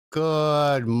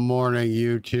Good morning,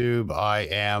 YouTube. I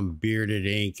am Bearded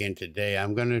Ink, and today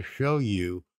I'm going to show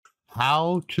you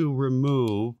how to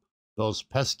remove those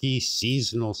pesky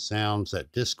seasonal sounds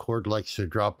that Discord likes to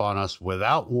drop on us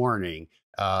without warning.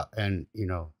 And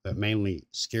that mainly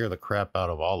scare the crap out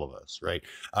of all of us, right?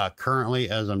 Currently,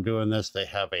 as I'm doing this, they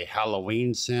have a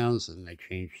Halloween sounds, and they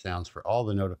change sounds for all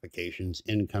the notifications,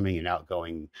 incoming and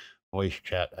outgoing voice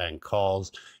chat and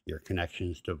calls, your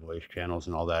connections to voice channels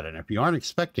and all that. And if you aren't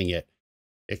expecting it,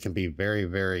 it can be very,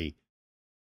 very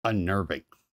unnerving.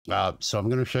 So I'm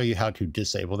going to show you how to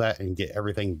disable that and get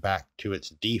everything back to its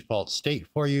default state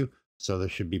for you. So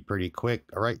this should be pretty quick.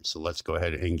 All right, so let's go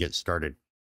ahead and get started.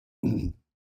 All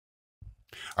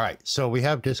right, so we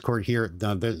have Discord here.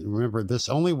 Now, remember, this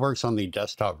only works on the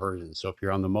desktop version. So if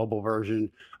you're on the mobile version,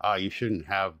 you shouldn't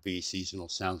have the seasonal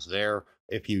sounds there.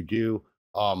 If you do,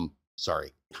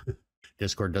 sorry,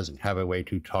 Discord doesn't have a way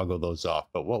to toggle those off.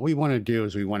 But what we want to do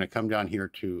is we want to come down here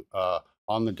to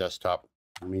on the desktop.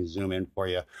 Let me zoom in for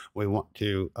you. We want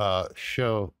to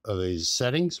show these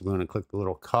settings. We want to click the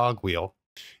little cog wheel,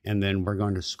 and then we're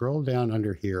going to scroll down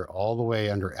under here all the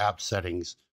way under app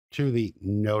settings to the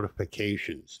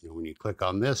notifications. And when you click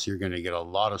on this, you're going to get a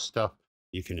lot of stuff.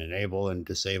 You can enable and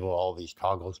disable all these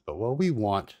toggles. But what we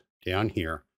want down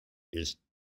here is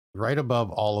right above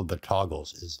all of the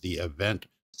toggles is the event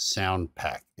sound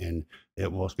pack, and it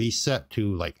will be set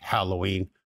to like Halloween,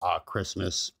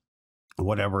 Christmas,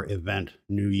 whatever event,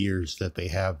 New Year's that they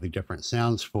have the different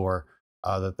sounds for,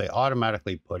 that they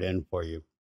automatically put in for you.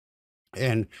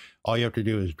 And all you have to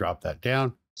do is drop that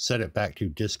down, set it back to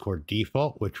Discord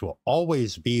default, which will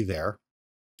always be there,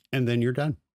 and then you're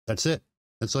done. That's it.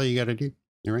 That's all you got to do.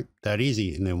 All right, that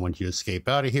easy. And then once you escape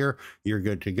out of here, you're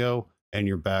good to go, and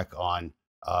you're back on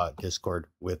Discord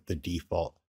with the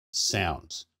default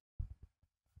sounds.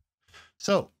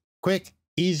 So quick,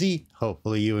 easy.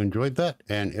 Hopefully you enjoyed that,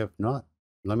 and if not,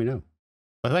 let me know.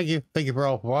 But thank you for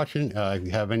all for watching. If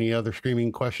you have any other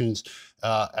streaming questions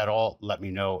at all, let me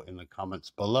know in the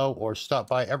comments below, or stop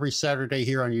by every Saturday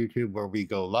here on YouTube where we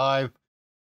go live.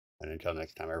 And until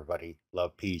next time, everybody,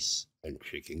 love, peace, and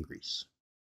chicken grease.